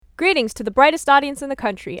Greetings to the brightest audience in the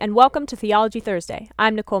country, and welcome to Theology Thursday.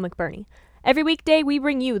 I'm Nicole McBurney. Every weekday, we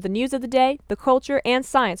bring you the news of the day, the culture, and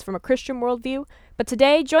science from a Christian worldview. But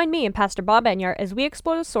today, join me and Pastor Bob Enyart as we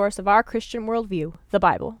explore the source of our Christian worldview, the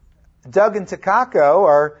Bible. Doug and Takako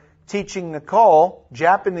are teaching Nicole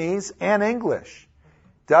Japanese and English.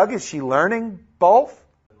 Doug, is she learning both?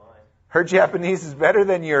 Her Japanese is better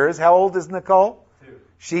than yours. How old is Nicole? 2.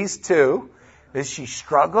 She's 2. Does she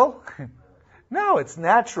struggle? No, it's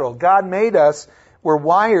natural. God made us. We're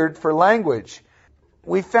wired for language.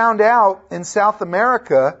 We found out in South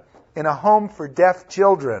America, in a home for deaf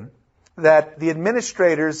children, that the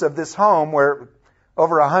administrators of this home, where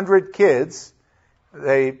over 100 kids,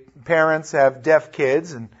 parents have deaf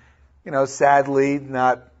kids, and sadly,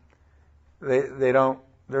 they're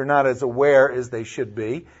not as aware as they should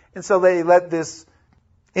be, and so they let this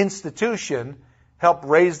institution help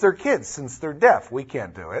raise their kids since they're deaf. We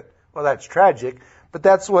can't do it. Well, that's tragic, but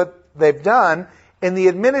that's what they've done. And the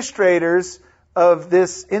administrators of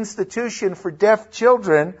this institution for deaf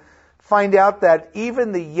children find out that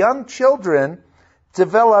even the young children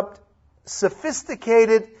developed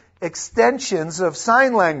sophisticated extensions of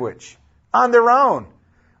sign language on their own.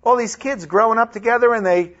 All these kids growing up together, and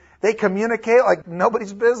they communicate like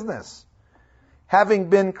nobody's business. Having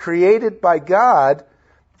been created by God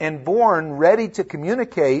and born ready to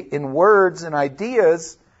communicate in words and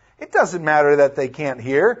ideas, it doesn't matter that they can't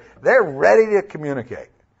hear. They're ready to communicate.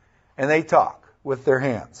 And they talk with their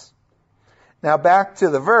hands. Now back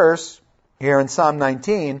to the verse here in Psalm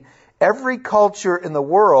 19. Every culture in the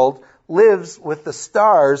world lives with the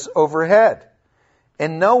stars overhead.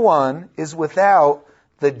 And no one is without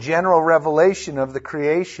the general revelation of the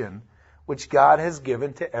creation which God has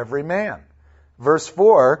given to every man. Verse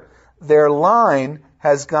 4, their line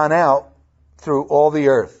has gone out through all the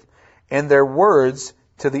earth, and their words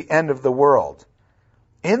to the end of the world.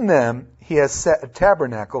 In them he has set a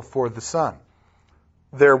tabernacle for the sun.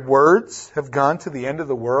 Their words have gone to the end of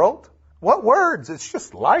the world? What words? It's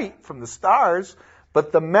just light from the stars,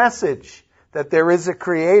 but the message that there is a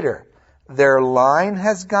creator. Their line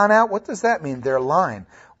has gone out? What does that mean, their line?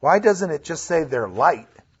 Why doesn't it just say their light?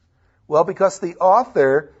 Well, because the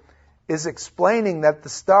author is explaining that the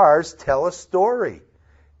stars tell a story,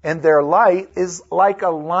 and their light is like a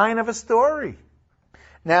line of a story.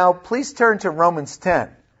 Now, please turn to Romans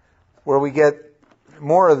 10, where we get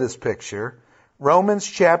more of this picture. Romans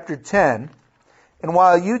chapter 10. And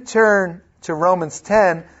while you turn to Romans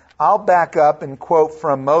 10, I'll back up and quote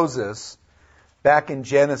from Moses back in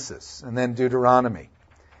Genesis and then Deuteronomy.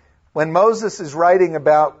 When Moses is writing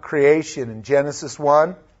about creation in Genesis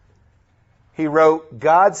 1, he wrote,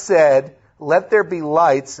 God said, let there be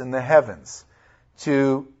lights in the heavens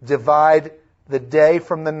to divide the day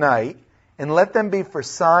from the night, and let them be for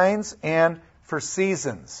signs and for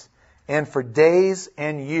seasons, and for days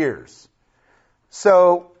and years.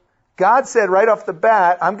 So God said right off the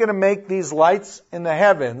bat, I'm going to make these lights in the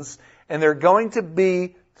heavens, and they're going to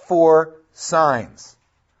be for signs.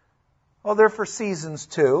 Well, they're for seasons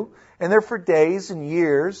too, and they're for days and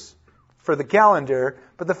years for the calendar.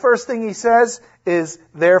 But the first thing he says is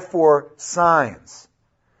they're for signs.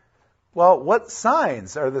 Well, what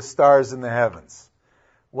signs are the stars in the heavens?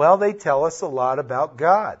 Well, they tell us a lot about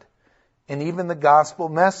God and even the gospel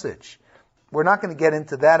message. We're not going to get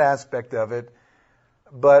into that aspect of it,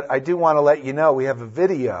 but I do want to let you know we have a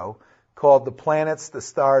video called The Planets, the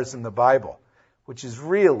Stars, and the Bible, which is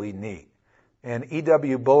really neat. And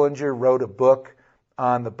E.W. Bullinger wrote a book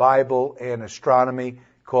on the Bible and astronomy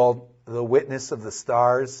called The Witness of the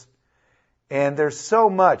Stars. And there's so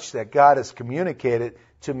much that God has communicated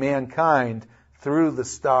to mankind through the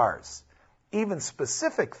stars, even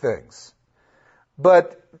specific things.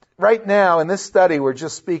 But right now, in this study, we're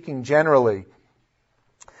just speaking generally.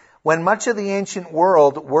 When much of the ancient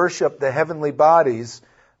world worshiped the heavenly bodies,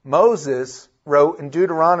 Moses wrote in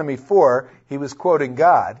Deuteronomy 4, he was quoting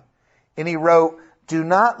God, and he wrote, do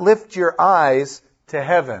not lift your eyes to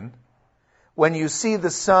heaven when you see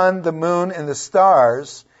the sun, the moon, and the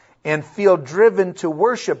stars, and feel driven to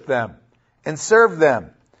worship them and serve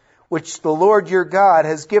them, which the Lord your God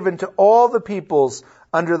has given to all the peoples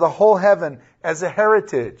under the whole heaven as a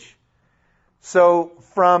heritage. So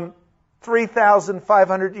from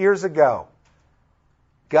 3,500 years ago,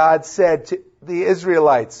 God said to the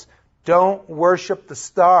Israelites, don't worship the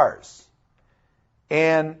stars.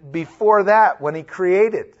 And before that, when he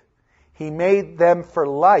created, he made them for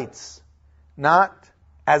lights, not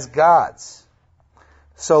as gods.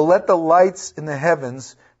 So let the lights in the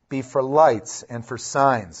heavens be for lights and for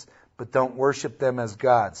signs, but don't worship them as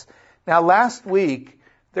gods. Now, last week,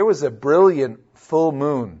 there was a brilliant full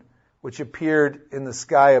moon which appeared in the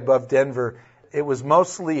sky above Denver. It was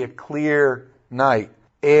mostly a clear night.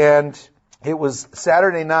 And it was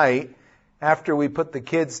Saturday night after we put the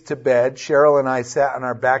kids to bed. Cheryl and I sat on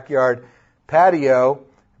our backyard patio,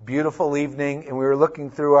 beautiful evening, and we were looking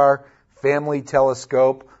through our family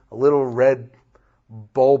telescope, a little red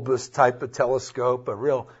bulbous type of telescope, a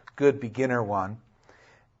real good beginner one.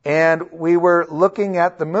 And we were looking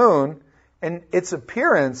at the moon, and its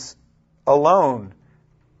appearance alone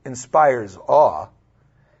inspires awe.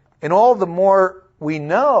 And all the more we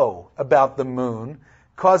know about the moon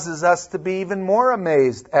causes us to be even more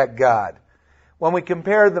amazed at God. When we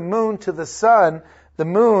compare the moon to the sun, the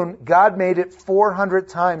moon, God made it 400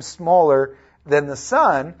 times smaller than the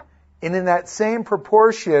sun, and in that same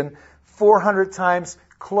proportion, 400 times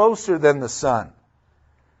closer than the sun.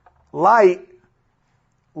 Light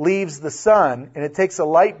leaves the sun, and it takes a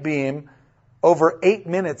light beam over 8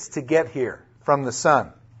 minutes to get here from the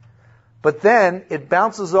sun. But then it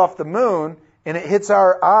bounces off the moon, and it hits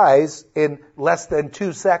our eyes in less than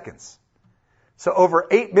 2 seconds. So over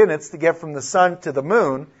 8 minutes to get from the sun to the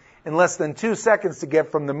moon, in less than 2 seconds to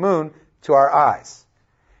get from the moon to our eyes.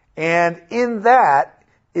 And in that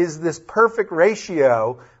is this perfect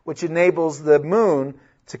ratio which enables the moon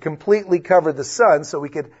to completely cover the sun so we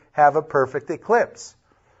could have a perfect eclipse.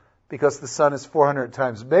 Because the sun is 400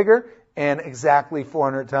 times bigger and exactly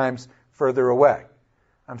 400 times further away.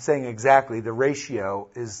 I'm saying exactly, the ratio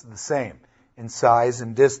is the same in size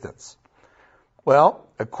and distance. Well,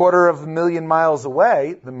 250,000 miles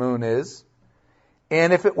away, the moon is.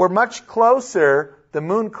 And if it were much closer, the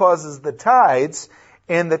moon causes the tides.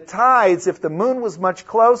 And the tides, if the moon was much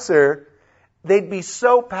closer, they'd be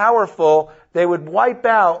so powerful, they would wipe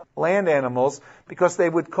out land animals because they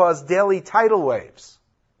would cause daily tidal waves.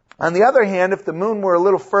 On the other hand, if the moon were a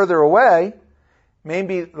little further away,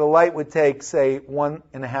 maybe the light would take, say,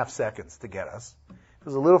 1.5 seconds to get us. If it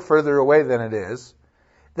was a little further away than it is,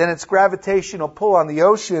 then its gravitational pull on the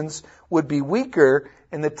oceans would be weaker,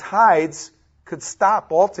 and the tides could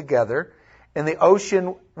stop altogether, and the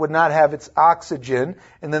ocean would not have its oxygen,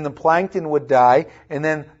 and then the plankton would die, and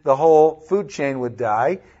then the whole food chain would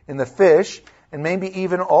die, and the fish, and maybe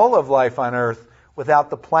even all of life on Earth without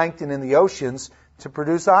the plankton in the oceans to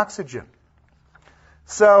produce oxygen.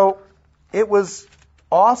 So it was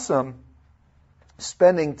awesome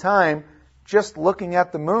spending time just looking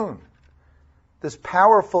at the moon. This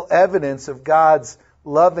powerful evidence of God's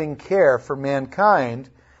loving care for mankind,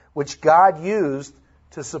 which God used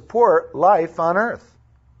to support life on earth.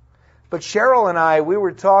 But Cheryl and I, we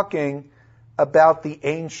were talking about the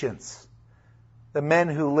ancients, the men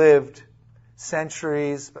who lived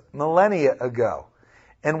centuries, millennia ago,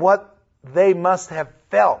 and what they must have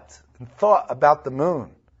felt and thought about the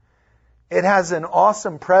moon. It has an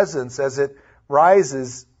awesome presence as it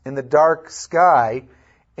rises in the dark sky,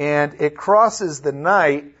 and it crosses the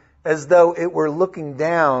night as though it were looking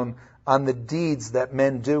down on the deeds that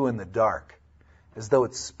men do in the dark, as though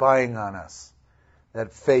it's spying on us,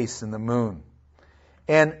 that face in the moon.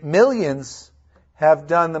 And millions have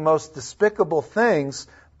done the most despicable things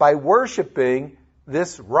by worshiping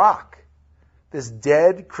this rock, this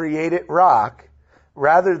dead, created rock,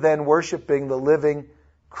 rather than worshiping the living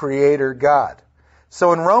Creator God.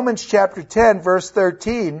 So in Romans chapter 10, verse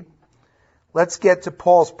 13, let's get to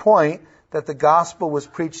Paul's point that the gospel was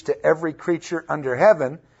preached to every creature under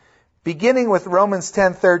heaven. Beginning with Romans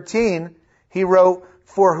 10:13, he wrote,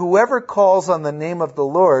 "For whoever calls on the name of the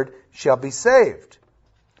Lord shall be saved.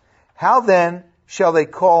 How then shall they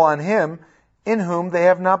call on him in whom they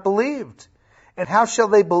have not believed? And how shall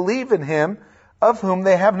they believe in him of whom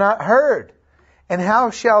they have not heard? And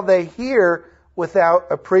how shall they hear without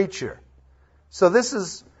a preacher?" So this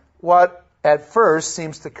is what at first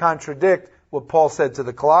seems to contradict what Paul said to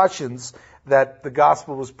the Colossians, that the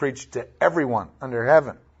gospel was preached to everyone under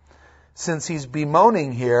heaven. Since he's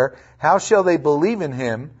bemoaning here, how shall they believe in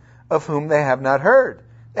him of whom they have not heard?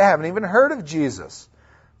 They haven't even heard of Jesus.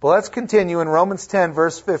 But let's continue in Romans 10,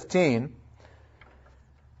 verse 15.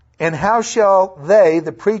 "And how shall they,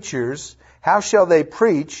 the preachers, how shall they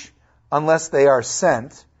preach unless they are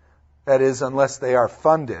sent?" That is, unless they are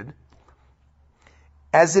funded.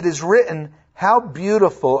 "As it is written, how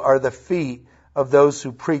beautiful are the feet of those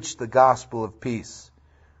who preach the gospel of peace,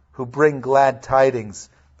 who bring glad tidings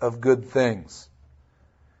of good things."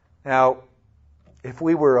 Now, if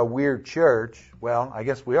we were a weird church, well, I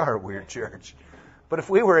guess we are a weird church. But if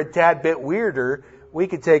we were a tad bit weirder, we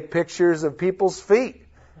could take pictures of people's feet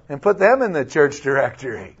and put them in the church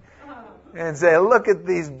directory and say, "Look at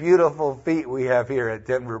these beautiful feet we have here at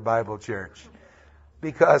Denver Bible Church."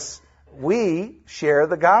 Because we share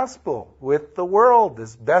the gospel with the world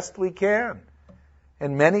as best we can.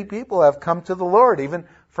 And many people have come to the Lord, even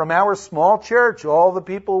from our small church, all the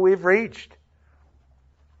people we've reached.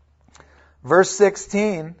 Verse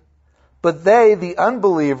 16, but they, the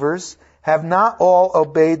unbelievers, have not all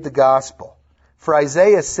obeyed the gospel. For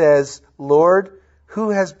Isaiah says, Lord, who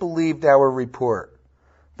has believed our report?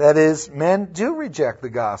 That is, men do reject the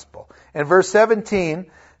gospel. And verse 17,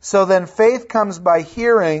 so then faith comes by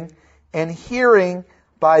hearing, and hearing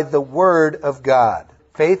by the word of God.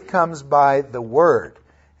 Faith comes by the word.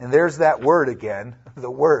 And there's that word again, the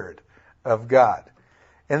word of God.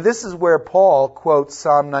 And this is where Paul quotes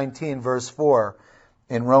Psalm 19, verse 4,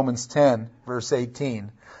 in Romans 10, verse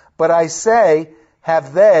 18. But I say,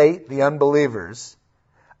 have they, the unbelievers,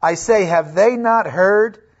 I say, have they not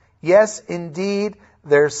heard? Yes, indeed,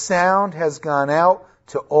 their sound has gone out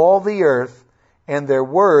to all the earth, and their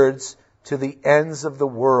words to the ends of the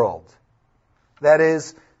world. That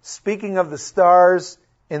is, speaking of the stars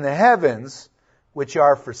in the heavens, which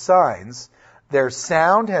are for signs, their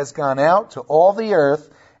sound has gone out to all the earth,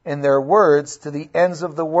 and their words to the ends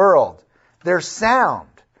of the world. Their sound,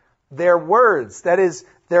 their words, that is,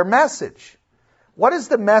 their message. What is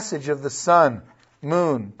the message of the sun,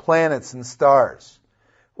 moon, planets, and stars?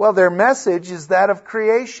 Well, their message is that of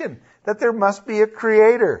creation, that there must be a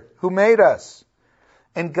creator who made us.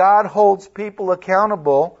 And God holds people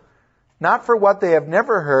accountable, not for what they have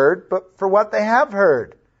never heard, but for what they have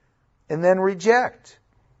heard, and then reject.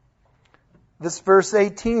 This verse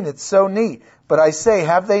 18, it's so neat. But I say,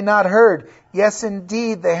 have they not heard? Yes,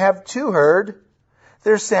 indeed, they have too heard.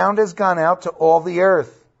 Their sound has gone out to all the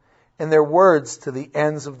earth, and their words to the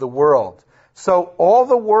ends of the world. So all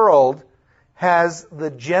the world has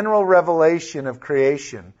the general revelation of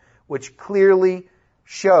creation, which clearly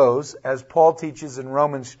shows, as Paul teaches in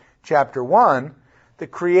Romans chapter 1, the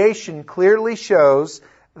creation clearly shows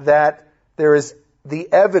that there is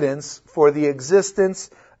the evidence for the existence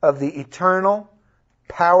of the eternal,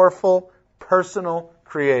 powerful, personal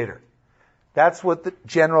Creator. That's what the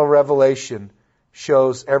general revelation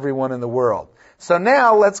shows everyone in the world. So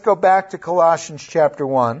now let's go back to Colossians chapter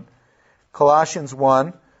 1. Colossians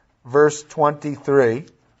 1, verse 23.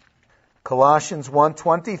 Colossians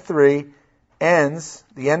 1:23 ends,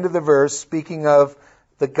 the end of the verse, speaking of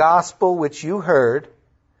the gospel which you heard,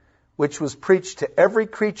 which was preached to every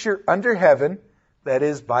creature under heaven, that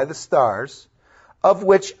is, by the stars, of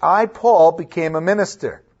which I, Paul, became a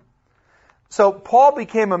minister. So Paul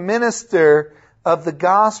became a minister of the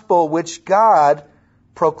gospel which God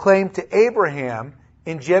proclaimed to Abraham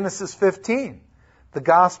in Genesis 15, the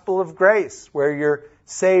gospel of grace, where you're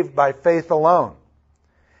saved by faith alone.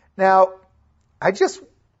 Now, I just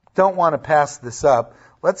don't want to pass this up.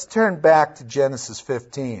 Let's turn back to Genesis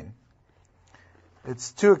 15.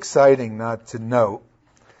 It's too exciting not to note.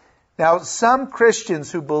 Now, some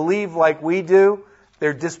Christians who believe like we do,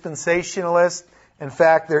 they're dispensationalists. In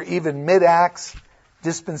fact, they're even mid-acts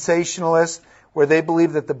dispensationalists, where they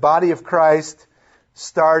believe that the body of Christ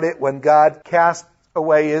started when God cast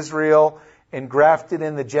away Israel and grafted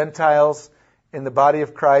in the Gentiles in the body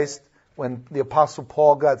of Christ when the Apostle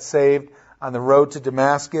Paul got saved on the road to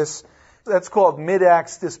Damascus. That's called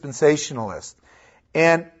mid-acts dispensationalist.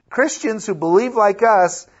 And Christians who believe like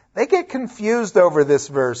us, they get confused over this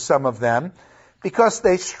verse, some of them, because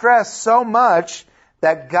they stress so much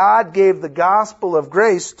that God gave the gospel of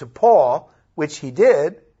grace to Paul, which he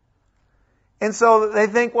did. And so they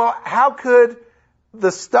think, well, how could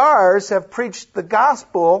the stars have preached the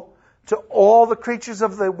gospel to all the creatures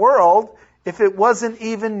of the world if it wasn't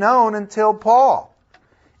even known until Paul?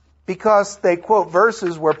 Because they quote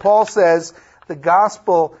verses where Paul says the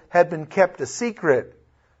gospel had been kept a secret,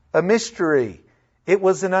 a mystery. It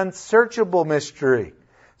was an unsearchable mystery.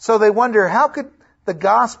 So they wonder, how could the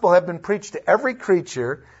gospel have been preached to every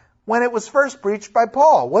creature when it was first preached by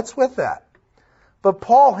Paul? What's with that? But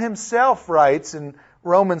Paul himself writes in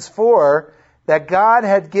Romans 4 that God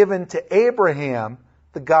had given to Abraham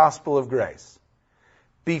the gospel of grace.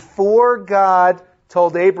 Before God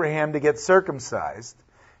told Abraham to get circumcised,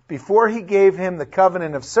 before he gave him the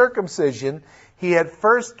covenant of circumcision, he had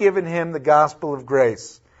first given him the gospel of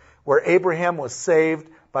grace, where Abraham was saved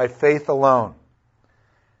by faith alone.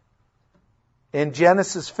 In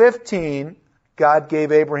Genesis 15, God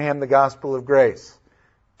gave Abraham the gospel of grace.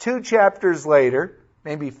 2 chapters later,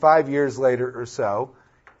 maybe 5 years later or so,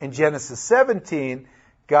 in Genesis 17,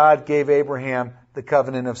 God gave Abraham the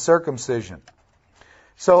covenant of circumcision.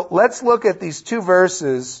 So let's look at these two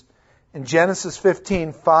verses in Genesis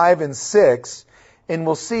 15, 5 and 6, and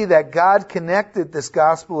we'll see that God connected this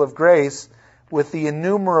gospel of grace with the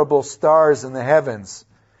innumerable stars in the heavens.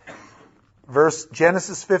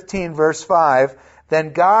 Genesis 15, verse 5,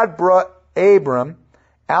 then God brought Abram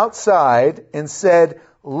outside and said,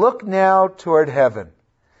 look now toward heaven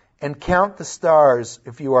and count the stars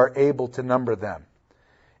if you are able to number them.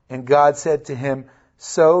 And God said to him,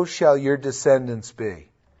 so shall your descendants be.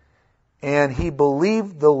 And he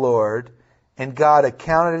believed the Lord, and God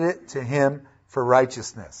accounted it to him for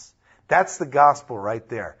righteousness. That's the gospel right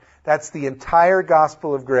there. That's the entire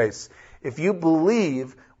gospel of grace. If you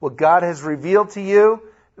believe what God has revealed to you,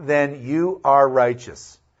 then you are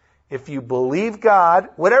righteous. If you believe God,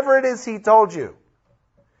 whatever it is He told you,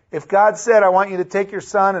 if God said, I want you to take your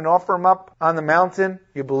son and offer him up on the mountain,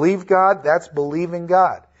 you believe God, that's believing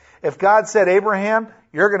God. If God said, Abraham,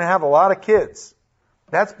 you're going to have a lot of kids,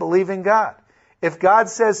 that's believing God. If God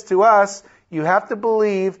says to us, you have to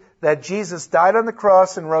believe that Jesus died on the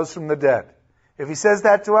cross and rose from the dead. If He says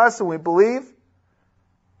that to us and we believe.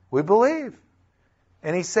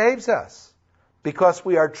 And He saves us because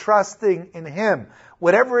we are trusting in Him.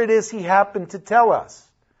 Whatever it is He happened to tell us.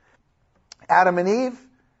 Adam and Eve,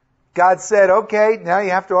 God said, okay, now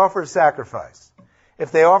you have to offer a sacrifice.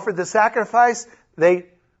 If they offered the sacrifice, they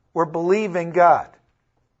were believing God.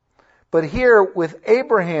 But here with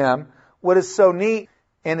Abraham, what is so neat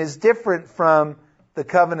and is different from the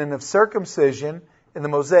covenant of circumcision in the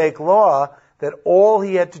Mosaic law, that all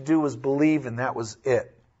he had to do was believe and that was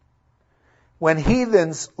it. When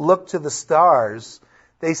heathens look to the stars,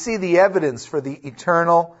 they see the evidence for the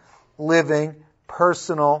eternal, living,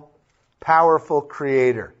 personal, powerful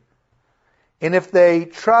Creator. And if they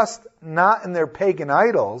trust not in their pagan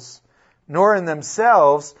idols, nor in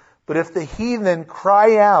themselves, but if the heathen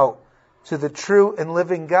cry out to the true and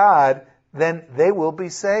living God, then they will be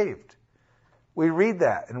saved. We read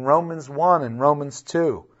that in Romans 1 and Romans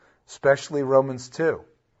 2, especially Romans 2.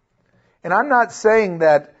 And I'm not saying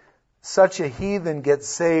that such a heathen gets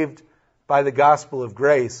saved by the gospel of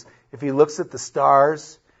grace if he looks at the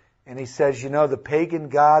stars and he says, the pagan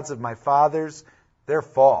gods of my fathers, they're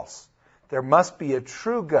false. There must be a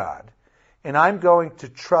true God, and I'm going to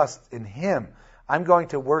trust in Him. I'm going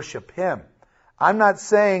to worship Him. I'm not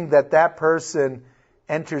saying that that person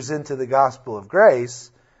enters into the gospel of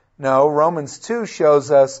grace. No, Romans 2 shows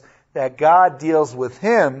us that God deals with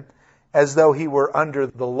him as though he were under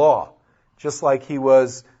the law, just like he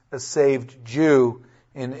was a saved Jew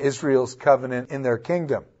in Israel's covenant in their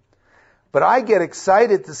kingdom. But I get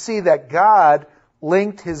excited to see that God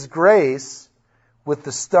linked His grace with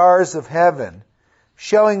the stars of heaven,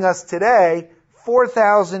 showing us today,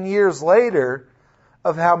 4,000 years later,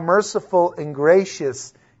 of how merciful and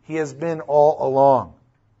gracious He has been all along.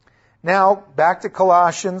 Now, back to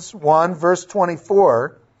Colossians 1, verse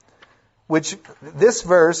 24, which this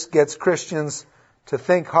verse gets Christians to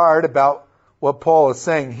think hard about what Paul is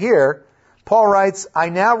saying here. Paul writes, I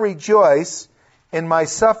now rejoice in my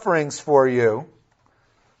sufferings for you.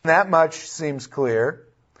 That much seems clear.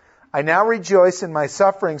 I now rejoice in my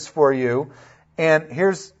sufferings for you. And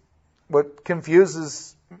here's what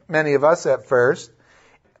confuses many of us at first.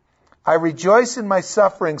 I rejoice in my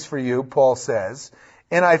sufferings for you, Paul says,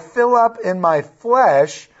 and I fill up in my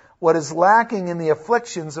flesh what is lacking in the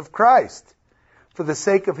afflictions of Christ for the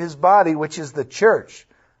sake of His body, which is the church.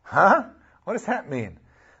 Huh? What does that mean?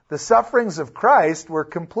 The sufferings of Christ were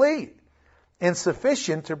complete and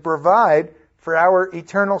sufficient to provide for our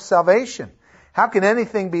eternal salvation. How can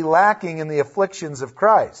anything be lacking in the afflictions of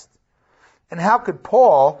Christ? And how could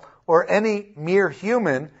Paul or any mere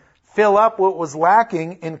human fill up what was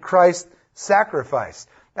lacking in Christ's sacrifice?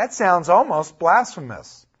 That sounds almost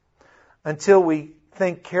blasphemous until we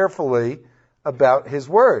think carefully about his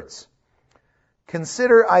words.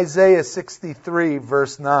 Consider Isaiah 63,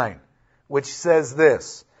 verse 9, which says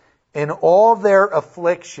this, in all their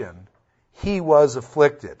affliction, He was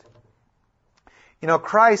afflicted.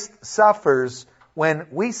 Christ suffers when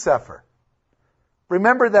we suffer.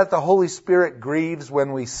 Remember that the Holy Spirit grieves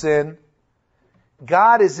when we sin.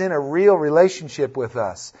 God is in a real relationship with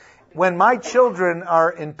us. When my children are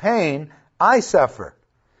in pain, I suffer.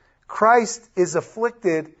 Christ is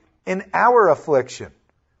afflicted in our affliction.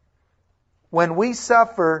 When we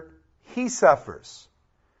suffer, He suffers.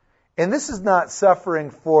 And this is not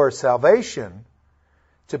suffering for salvation,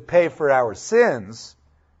 to pay for our sins,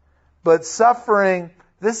 but suffering,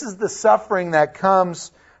 this is the suffering that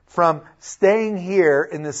comes from staying here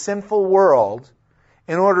in the sinful world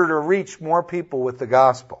in order to reach more people with the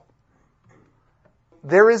gospel.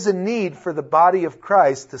 There is a need for the body of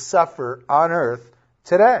Christ to suffer on earth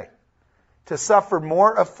today, to suffer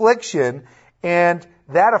more affliction, and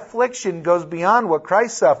that affliction goes beyond what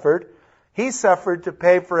Christ suffered. He suffered to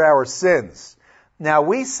pay for our sins. Now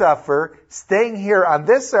we suffer staying here on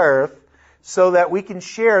this earth so that we can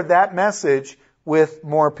share that message with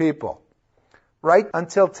more people. Right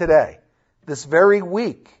until today, this very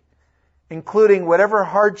week, including whatever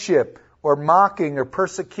hardship or mocking or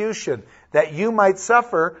persecution that you might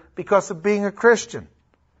suffer because of being a Christian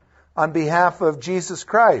on behalf of Jesus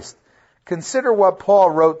Christ. Consider what Paul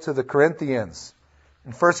wrote to the Corinthians.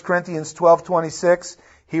 In 1 Corinthians 12:26,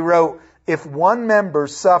 he wrote, "If one member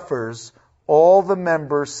suffers, all the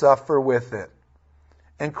members suffer with it."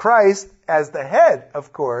 And Christ, as the head,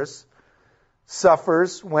 of course,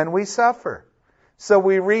 suffers when we suffer. So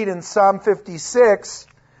we read in Psalm 56,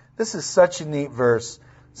 this is such a neat verse,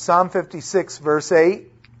 Psalm 56, verse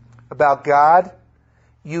 8, about God.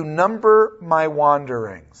 "You number my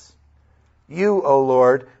wanderings. You, O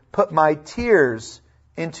Lord, put my tears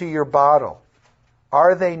into your bottle.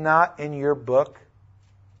 Are they not in your book?"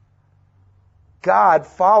 God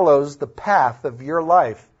follows the path of your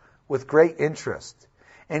life with great interest.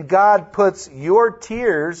 And God puts your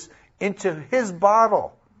tears into His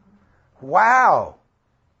bottle. Wow!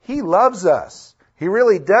 He loves us. He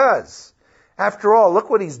really does. After all, look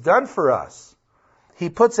what He's done for us. He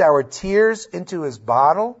puts our tears into His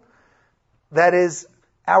bottle. That is,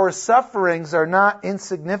 our sufferings are not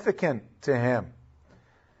insignificant to Him.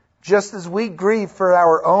 Just as we grieve for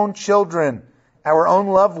our own children, our own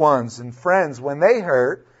loved ones and friends when they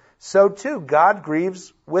hurt, so too God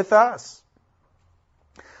grieves with us.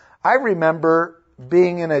 I remember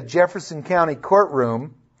being in a Jefferson County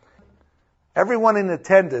courtroom. Everyone in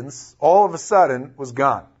attendance, all of a sudden, was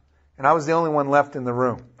gone. And I was the only one left in the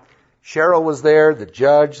room. Cheryl was there, the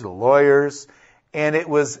judge, the lawyers, and it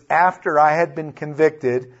was after I had been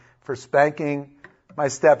convicted for spanking my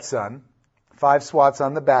stepson, 5 swats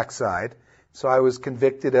on the backside. So I was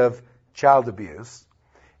convicted of child abuse.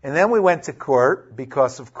 And then we went to court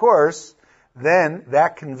because, of course, then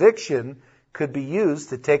that conviction could be used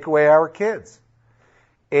to take away our kids.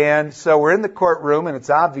 And so we're in the courtroom, and it's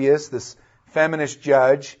obvious, this feminist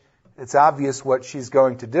judge, it's obvious what she's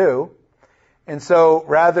going to do. And so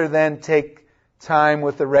rather than take time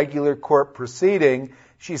with the regular court proceeding,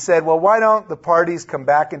 she said, well, why don't the parties come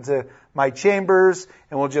back into my chambers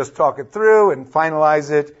and we'll just talk it through and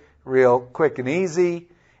finalize it real quick and easy.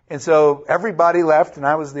 And so everybody left, and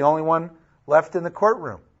I was the only one left in the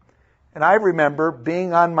courtroom. And I remember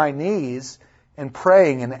being on my knees and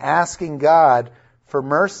praying and asking God for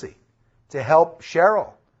mercy to help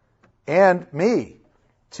Cheryl and me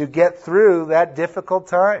to get through that difficult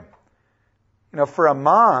time. You know, for a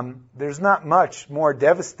mom, there's not much more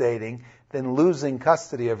devastating than losing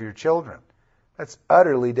custody of your children. That's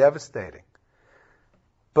utterly devastating.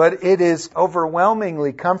 But it is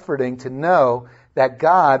overwhelmingly comforting to know that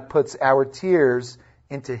God puts our tears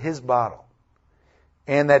into His bottle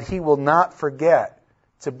and that He will not forget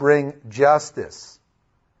to bring justice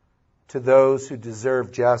to those who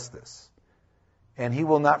deserve justice. And He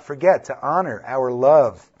will not forget to honor our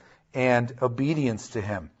love and obedience to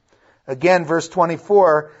Him. Again, verse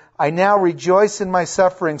 24, "I now rejoice in my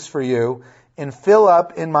sufferings for you and fill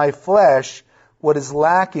up in my flesh what is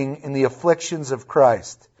lacking in the afflictions of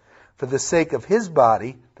Christ, for the sake of His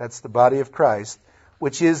body," that's the body of Christ,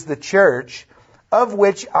 "which is the church, of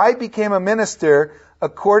which I became a minister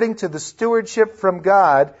according to the stewardship from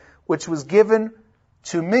God, which was given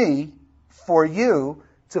to me for you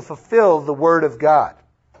to fulfill the word of God."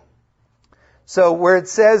 So where it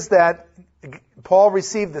says that Paul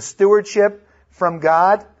received the stewardship from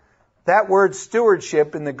God, that word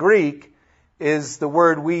stewardship in the Greek is the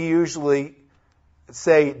word we usually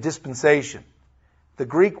say dispensation. The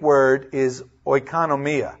Greek word is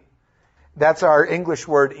oikonomia. That's our English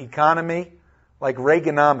word economy, like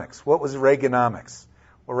Reaganomics. What was Reaganomics?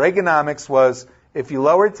 Well, Reaganomics was, if you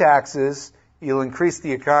lower taxes, you'll increase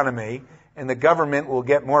the economy, and the government will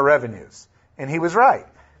get more revenues. And he was right.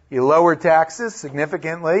 You lower taxes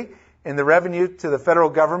significantly, and the revenue to the federal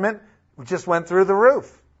government just went through the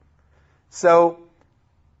roof. So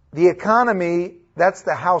the economy, that's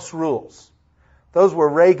the house rules. Those were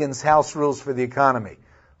Reagan's house rules for the economy.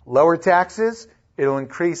 Lower taxes, it'll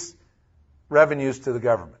increase revenues to the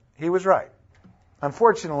government. He was right.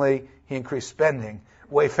 Unfortunately, he increased spending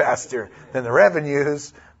way faster than the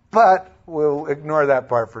revenues, but we'll ignore that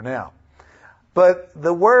part for now. But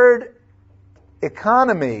the word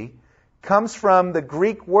economy comes from the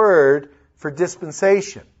Greek word for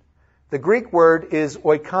dispensation. The Greek word is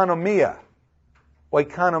oikonomia.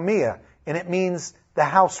 Oikonomia, and it means the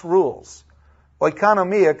house rules.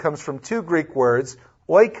 Oikonomia comes from 2 Greek words,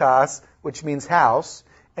 oikos, which means house,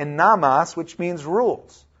 and nomos, which means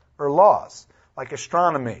rules or laws, like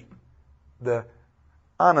astronomy, the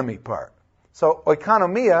onomy part. So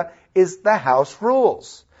oikonomia is the house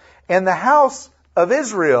rules. And the house of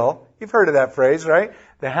Israel, you've heard of that phrase, right?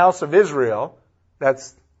 The house of Israel,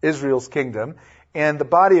 that's Israel's kingdom. And the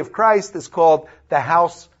body of Christ is called the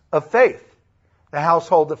house of faith, the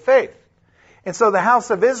household of faith. And so the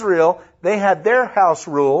house of Israel, they had their house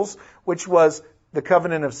rules, which was the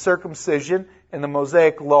covenant of circumcision and the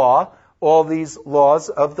Mosaic law, all these laws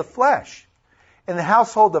of the flesh. In the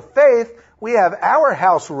household of faith, we have our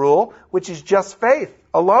house rule, which is just faith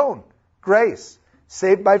alone, grace,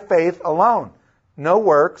 saved by faith alone, no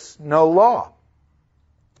works, no law.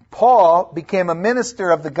 Paul became a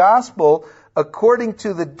minister of the gospel according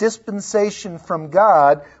to the dispensation from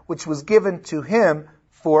God, which was given to him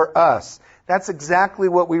for us. That's exactly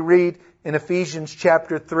what we read in Ephesians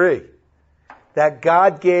chapter 3. That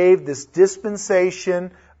God gave this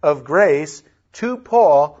dispensation of grace to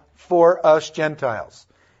Paul for us Gentiles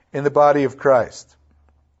in the body of Christ.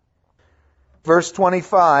 Verse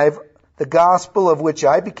 25, the gospel of which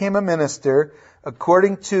I became a minister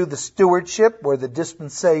according to the stewardship or the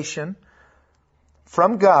dispensation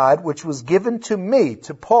from God, which was given to me,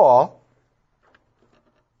 to Paul,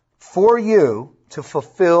 for you to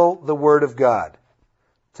fulfill the Word of God,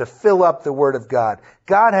 to fill up the Word of God.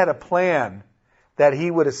 God had a plan that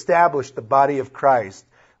he would establish the body of Christ,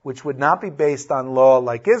 which would not be based on law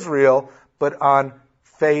like Israel, but on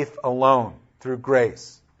faith alone, through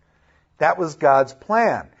grace. That was God's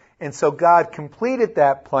plan. And so God completed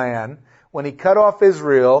that plan when he cut off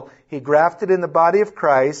Israel, he grafted in the body of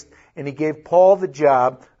Christ, and he gave Paul the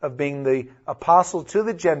job of being the apostle to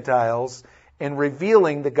the Gentiles and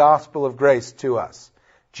revealing the gospel of grace to us.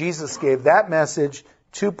 Jesus gave that message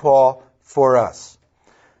to Paul for us.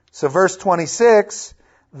 So verse 26,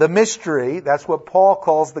 the mystery, that's what Paul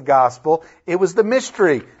calls the gospel. It was the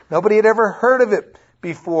mystery. Nobody had ever heard of it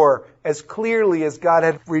before as clearly as God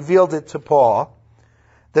had revealed it to Paul.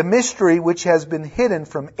 The mystery which has been hidden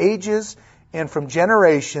from ages and from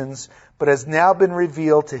generations, but has now been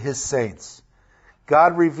revealed to his saints.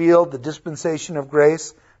 God revealed the dispensation of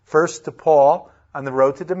grace first to Paul on the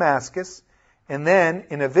road to Damascus, and then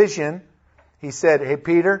in a vision, he said, hey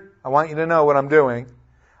Peter, I want you to know what I'm doing.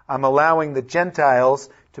 I'm allowing the Gentiles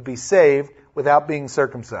to be saved without being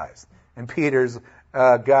circumcised. And Peter's,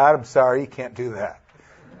 God, I'm sorry, you can't do that.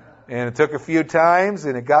 And it took a few times,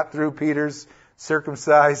 and it got through Peter's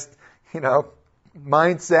circumcised,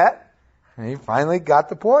 mindset, and he finally got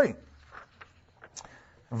the point.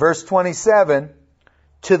 Verse 27,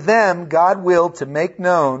 to them God willed to make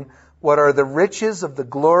known what are the riches of the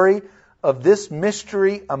glory of this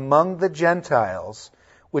mystery among the Gentiles,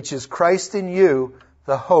 which is Christ in you,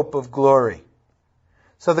 the hope of glory.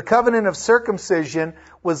 So the covenant of circumcision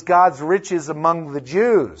was God's riches among the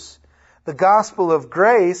Jews. The gospel of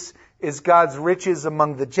grace is God's riches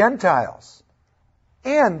among the Gentiles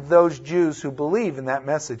and those Jews who believe in that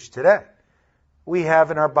message today. We have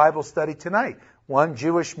in our Bible study tonight one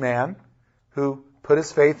Jewish man who put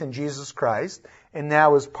his faith in Jesus Christ and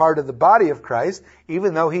now is part of the body of Christ,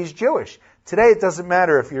 even though he's Jewish. Today it doesn't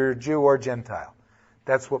matter if you're a Jew or Gentile.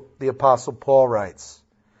 That's what the Apostle Paul writes.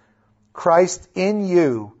 Christ in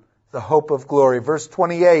you, the hope of glory. Verse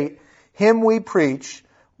 28, him we preach,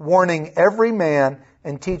 warning every man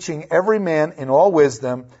and teaching every man in all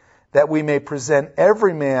wisdom, that we may present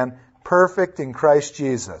every man perfect in Christ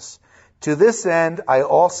Jesus. To this end I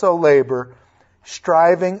also labor,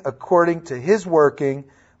 striving according to his working,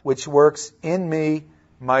 which works in me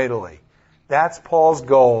mightily. That's Paul's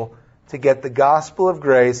goal, to get the gospel of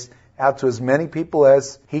grace out to as many people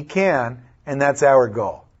as he can, and that's our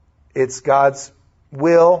goal. It's God's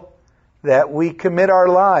will that we commit our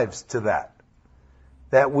lives to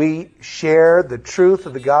that we share the truth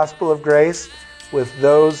of the gospel of grace with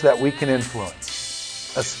those that we can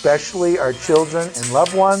influence, especially our children and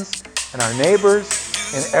loved ones and our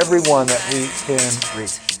neighbors and everyone that we can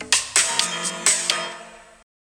reach.